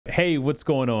Hey, what's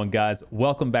going on, guys?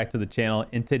 Welcome back to the channel.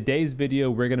 In today's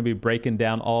video, we're going to be breaking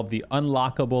down all of the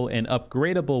unlockable and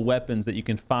upgradable weapons that you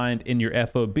can find in your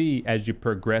FOB as you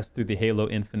progress through the Halo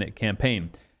Infinite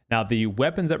campaign. Now, the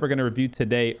weapons that we're going to review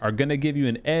today are going to give you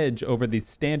an edge over the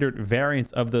standard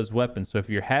variants of those weapons. So if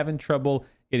you're having trouble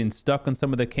getting stuck on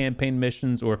some of the campaign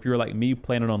missions, or if you're like me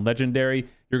planning on Legendary,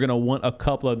 you're going to want a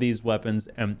couple of these weapons.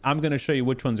 And I'm going to show you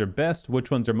which ones are best, which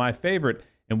ones are my favorite,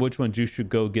 and which ones you should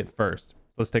go get first.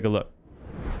 Let's take a look.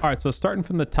 All right, so starting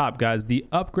from the top, guys, the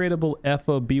upgradable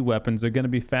FOB weapons are going to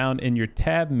be found in your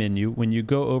tab menu when you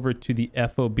go over to the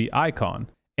FOB icon.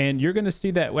 And you're going to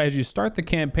see that as you start the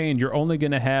campaign, you're only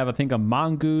going to have, I think, a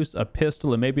mongoose, a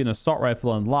pistol, and maybe an assault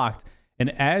rifle unlocked.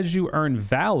 And as you earn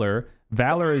Valor,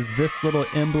 Valor is this little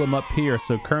emblem up here.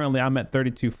 So currently I'm at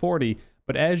 3240.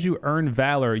 But as you earn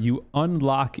Valor, you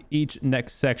unlock each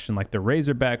next section, like the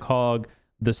Razorback Hog,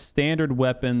 the standard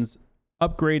weapons,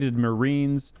 upgraded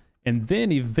Marines, and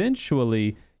then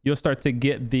eventually you'll start to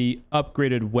get the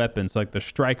upgraded weapons like the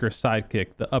Striker Sidekick,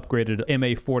 the upgraded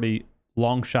MA40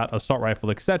 Longshot assault rifle,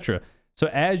 etc. So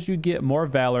as you get more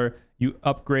Valor, you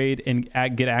upgrade and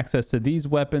get access to these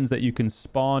weapons that you can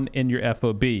spawn in your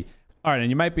FOB. All right, and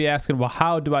you might be asking, well,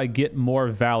 how do I get more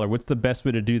Valor? What's the best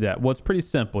way to do that? Well, it's pretty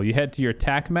simple. You head to your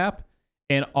TAC map,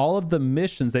 and all of the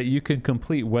missions that you can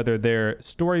complete, whether they're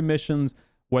story missions,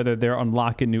 whether they're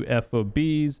unlocking new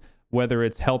FOBs, whether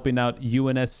it's helping out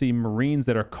UNSC Marines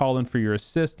that are calling for your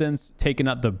assistance, taking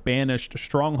out the banished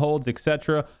strongholds,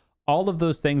 etc. All of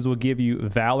those things will give you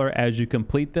Valor as you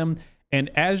complete them. And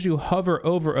as you hover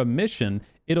over a mission,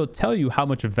 it'll tell you how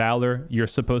much Valor you're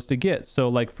supposed to get. So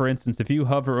like, for instance, if you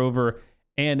hover over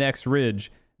Annex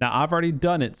Ridge, now I've already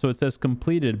done it, so it says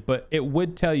completed, but it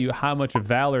would tell you how much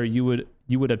Valor you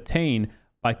would obtain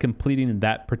by completing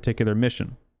that particular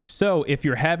mission. So if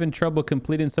you're having trouble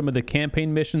completing some of the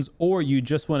campaign missions, or you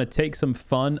just want to take some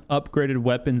fun upgraded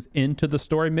weapons into the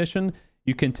story mission,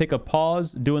 you can take a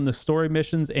pause doing the story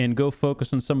missions and go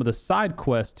focus on some of the side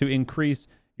quests to increase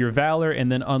your Valor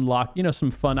and then unlock, some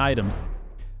fun items.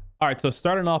 All right, so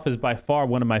starting off is by far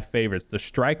one of my favorites, the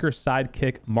Striker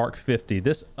Sidekick Mark 50.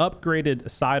 This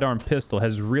upgraded sidearm pistol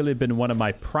has really been one of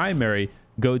my primary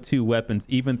go-to weapons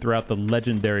even throughout the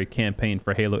Legendary campaign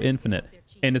for Halo Infinite.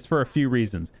 And it's for a few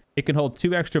reasons. It can hold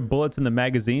 2 extra bullets in the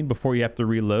magazine before you have to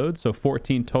reload, so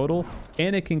 14 total.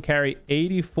 And it can carry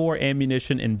 84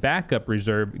 ammunition in backup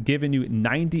reserve, giving you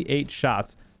 98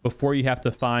 shots before you have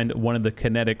to find one of the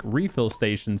kinetic refill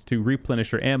stations to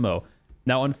replenish your ammo.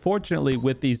 Now, unfortunately,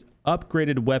 with these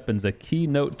upgraded weapons, a key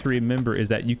note to remember is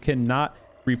that you cannot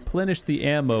replenish the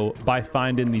ammo by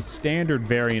finding the standard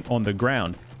variant on the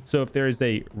ground. So if there's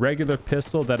a regular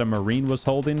pistol that a Marine was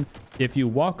holding, if you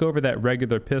walk over that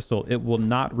regular pistol, it will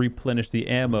not replenish the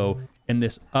ammo in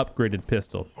this upgraded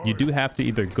pistol. You do have to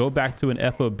either go back to an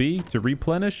FOB to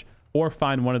replenish or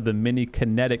find one of the many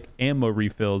kinetic ammo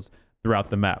refills throughout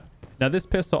the map. Now, this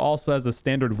pistol also has a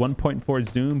standard 1.4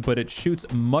 zoom, but it shoots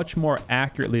much more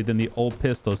accurately than the old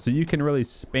pistol. So you can really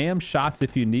spam shots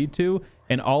if you need to,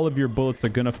 and all of your bullets are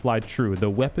going to fly true. The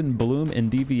weapon bloom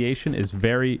and deviation is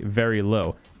very, very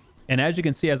low. And as you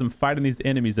can see, as I'm fighting these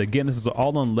enemies, again, this is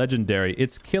all on Legendary,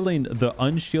 it's killing the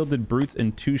unshielded brutes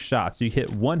in 2 shots. You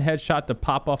hit 1 headshot to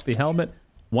pop off the helmet,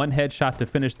 1 headshot to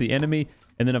finish the enemy,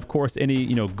 and then, of course, any,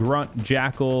 grunt,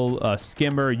 jackal,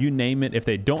 skimmer, you name it, if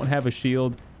they don't have a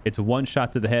shield, it's 1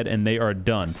 shot to the head and they are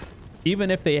done.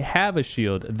 Even if they have a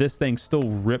shield, this thing still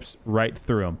rips right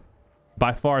through them.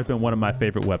 By far, it's been one of my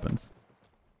favorite weapons.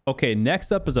 Okay,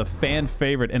 next up is a fan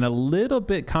favorite and a little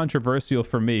bit controversial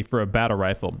for me for a battle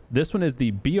rifle. This one is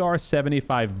the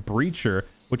BR75 Breacher,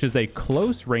 which is a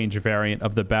close range variant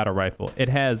of the battle rifle. It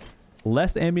has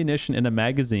less ammunition in a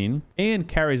magazine and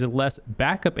carries less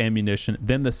backup ammunition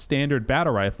than the standard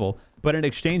battle rifle, but in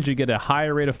exchange you get a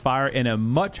higher rate of fire and a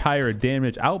much higher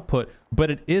damage output, but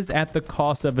it is at the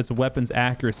cost of its weapon's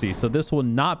accuracy. So this will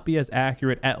not be as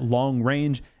accurate at long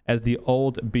range as the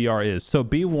old BR is. So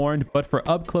be warned, but for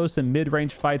up close and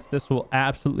mid-range fights, this will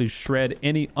absolutely shred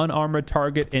any unarmored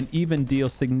target and even deal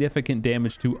significant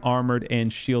damage to armored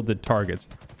and shielded targets.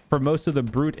 For most of the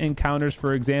brute encounters,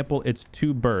 for example, it's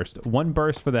 2 bursts. 1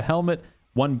 burst for the helmet,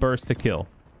 1 burst to kill.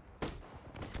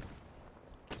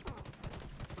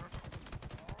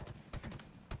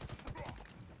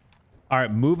 All right,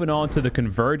 moving on to the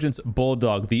Convergence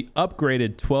Bulldog, the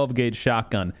upgraded 12-gauge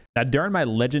shotgun. Now, during my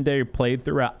Legendary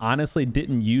playthrough, I honestly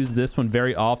didn't use this one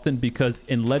very often because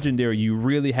in Legendary, you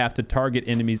really have to target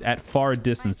enemies at far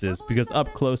distances because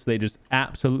up close, they just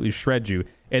absolutely shred you.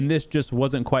 And this just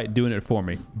wasn't quite doing it for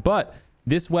me. But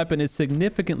this weapon is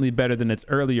significantly better than its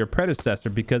earlier predecessor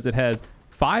because it has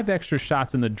 5 extra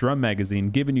shots in the drum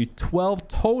magazine, giving you 12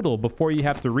 total before you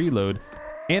have to reload.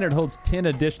 And it holds 10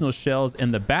 additional shells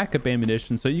in the backup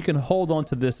ammunition, so you can hold on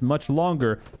to this much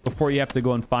longer before you have to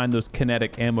go and find those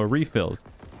kinetic ammo refills.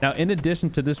 Now, in addition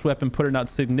to this weapon putting out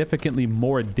significantly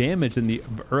more damage than the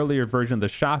earlier version of the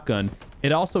shotgun,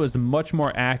 it also is much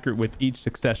more accurate with each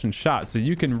succession shot. So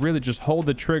you can really just hold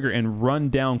the trigger and run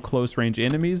down close range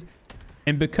enemies.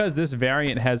 And because this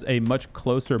variant has a much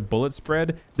closer bullet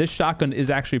spread, this shotgun is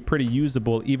actually pretty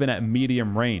usable even at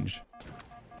medium range.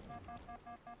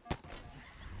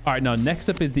 All right, now next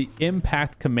up is the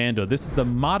Impact Commando. This is the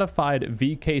modified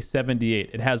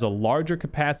VK78. It has a larger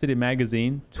capacity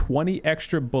magazine, 20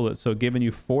 extra bullets, so giving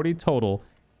you 40 total,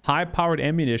 high-powered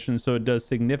ammunition, so it does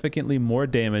significantly more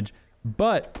damage,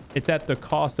 but it's at the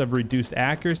cost of reduced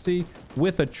accuracy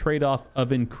with a trade-off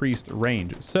of increased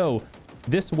range. So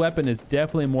this weapon is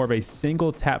definitely more of a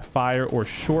single tap fire or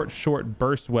short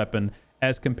burst weapon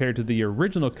as compared to the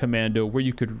original Commando, where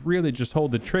you could really just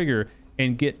hold the trigger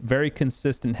and get very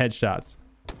consistent headshots.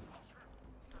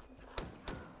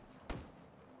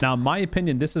 Now, in my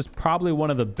opinion, this is probably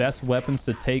one of the best weapons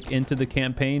to take into the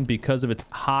campaign because of its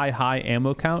high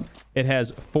ammo count. It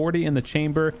has 40 in the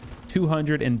chamber,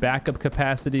 200 in backup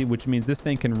capacity, which means this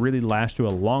thing can really last you a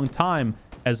long time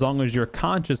as long as you're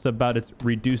conscious about its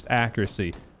reduced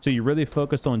accuracy. So you really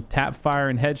focus on tap fire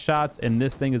and headshots, and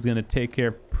this thing is going to take care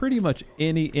of pretty much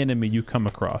any enemy you come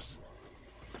across.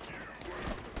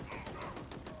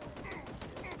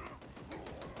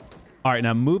 All right,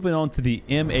 now moving on to the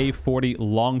MA40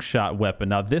 Longshot weapon.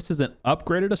 Now, this is an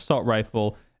upgraded assault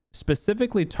rifle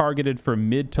specifically targeted for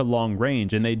mid to long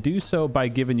range, and they do so by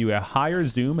giving you a higher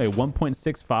zoom, a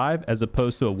 1.65 as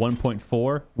opposed to a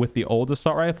 1.4 with the old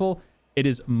assault rifle. It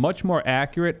is much more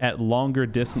accurate at longer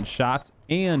distance shots,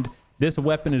 and this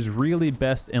weapon is really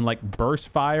best in like burst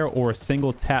fire or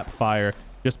single tap fire,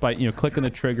 just by, you know, clicking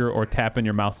the trigger or tapping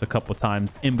your mouse a couple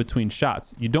times in between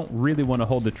shots. You don't really want to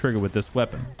hold the trigger with this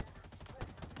weapon.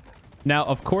 Now,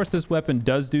 of course, this weapon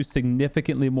does do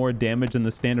significantly more damage than the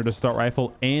standard assault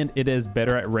rifle, and it is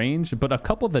better at range, but a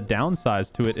couple of the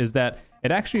downsides to it is that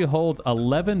it actually holds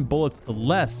 11 bullets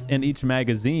less in each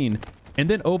magazine, and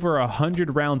then over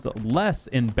 100 rounds less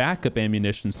in backup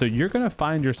ammunition. So you're going to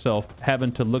find yourself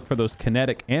having to look for those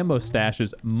kinetic ammo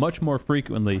stashes much more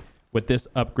frequently with this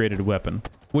upgraded weapon,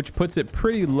 which puts it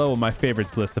pretty low on my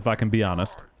favorites list, if I can be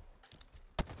honest.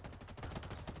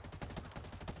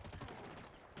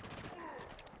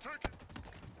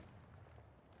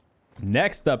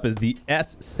 Next up is the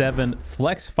S7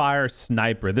 Flexfire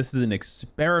Sniper. This is an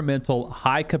experimental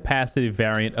high-capacity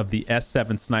variant of the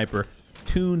S7 Sniper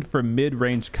tuned for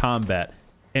mid-range combat.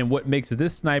 And what makes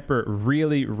this sniper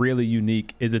really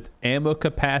unique is its ammo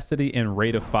capacity and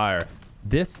rate of fire.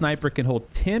 This sniper can hold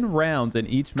 10 rounds in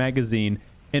each magazine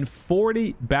and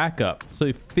 40 backup,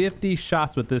 so 50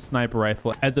 shots with this sniper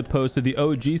rifle, as opposed to the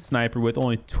OG sniper with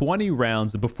only 20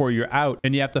 rounds before you're out,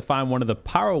 and you have to find one of the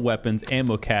power weapons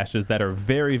ammo caches that are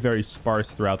very sparse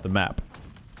throughout the map.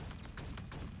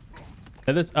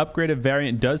 Now, this upgraded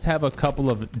variant does have a couple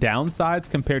of downsides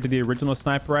compared to the original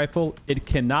sniper rifle. It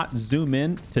cannot zoom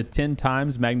in to 10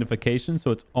 times magnification,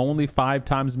 so it's only 5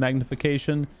 times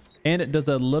magnification, and it does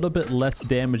a little bit less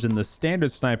damage than the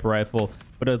standard sniper rifle.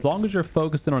 But as long as you're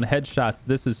focusing on headshots,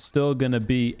 this is still going to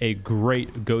be a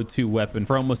great go-to weapon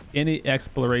for almost any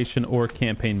exploration or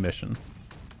campaign mission.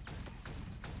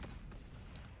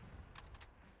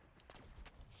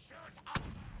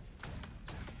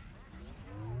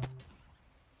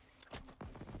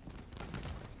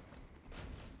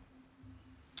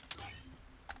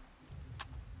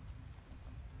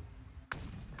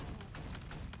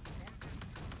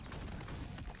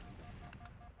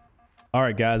 All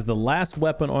right, guys, the last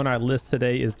weapon on our list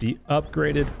today is the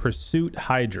upgraded Pursuit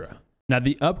Hydra. Now,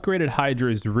 the upgraded Hydra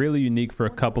is really unique for a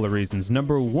couple of reasons.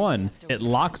 Number one, it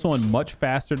locks on much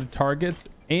faster to targets,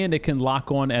 and it can lock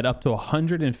on at up to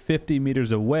 150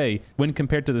 meters away when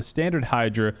compared to the standard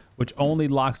Hydra, which only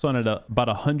locks on at about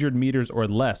 100 meters or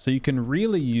less. So you can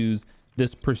really use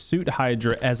this Pursuit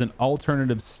Hydra as an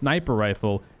alternative sniper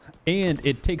rifle, and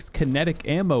it takes kinetic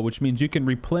ammo, which means you can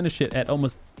replenish it at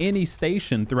almost any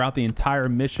station throughout the entire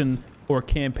mission or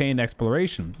campaign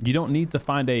exploration. You don't need to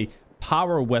find a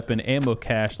power weapon ammo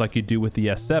cache like you do with the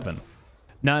S7.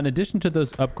 Now, in addition to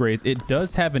those upgrades, it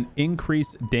does have an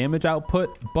increased damage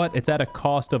output, but it's at a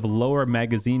cost of lower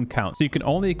magazine count. So you can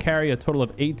only carry a total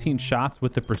of 18 shots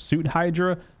with the Pursuit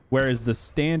Hydra, whereas the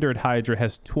standard Hydra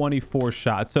has 24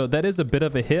 shots. So that is a bit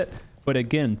of a hit, but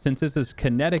again, since this is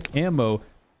kinetic ammo,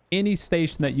 any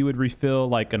station that you would refill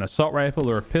like an assault rifle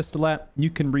or a pistol at, you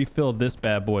can refill this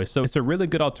bad boy. So it's a really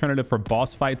good alternative for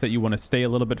boss fights that you want to stay a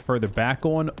little bit further back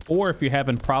on, or if you're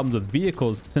having problems with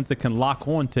vehicles, since it can lock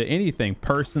on to anything,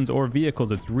 persons or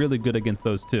vehicles, it's really good against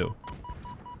those too.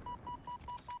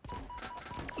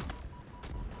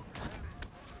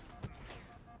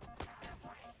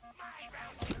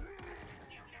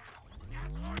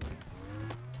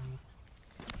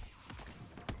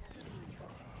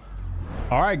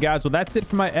 All right, guys. Well, that's it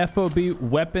for my FOB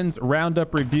weapons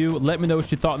roundup review. Let me know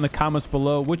what you thought in the comments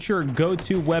below. What's your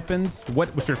go-to weapons?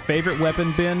 What's your favorite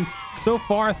weapon been? So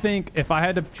far, I think if I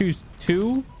had to choose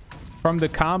two from the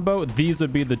combo, these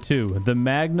would be the two. The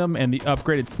Magnum and the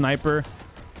upgraded Sniper.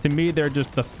 To me, they're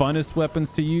just the funnest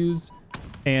weapons to use.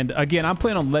 And again, I'm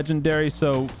playing on Legendary,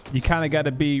 so you kind of got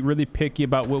to be really picky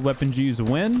about what weapons you use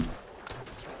when.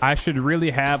 I should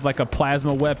really have like a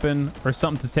plasma weapon or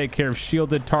something to take care of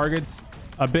shielded targets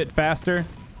a bit faster,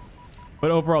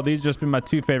 but overall these just been my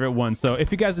two favorite ones. So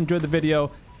if you guys enjoyed the video,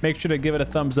 make sure to give it a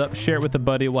thumbs up, share it with a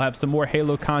buddy. We'll have some more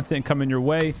Halo content coming your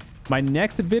way. My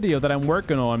next video that I'm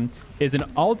working on is an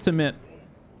ultimate,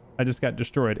 I just got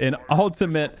destroyed, an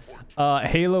ultimate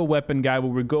Halo weapon guide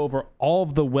where we go over all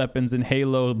of the weapons in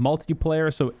Halo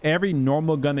multiplayer. So every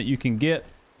normal gun that you can get,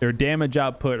 their damage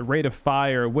output, rate of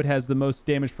fire, what has the most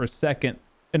damage per second,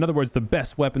 in other words, the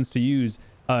best weapons to use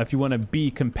if you want to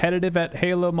be competitive at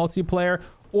Halo multiplayer,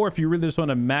 or if you really just want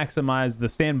to maximize the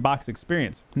sandbox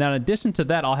experience. Now, in addition to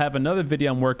that, I'll have another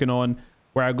video I'm working on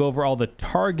where I go over all the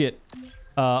target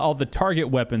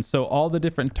weapons. So all the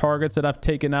different targets that I've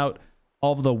taken out,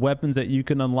 all of the weapons that you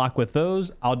can unlock with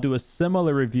those. I'll do a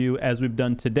similar review as we've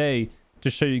done today to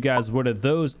show you guys what are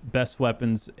those best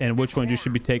weapons and which ones you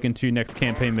should be taking to your next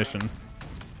campaign mission.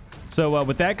 So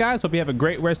with that, guys, hope you have a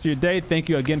great rest of your day. Thank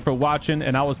you again for watching,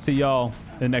 and I will see y'all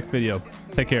in the next video.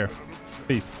 Take care.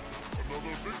 Peace.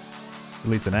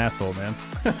 Elite's an asshole, man.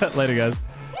 Later, guys.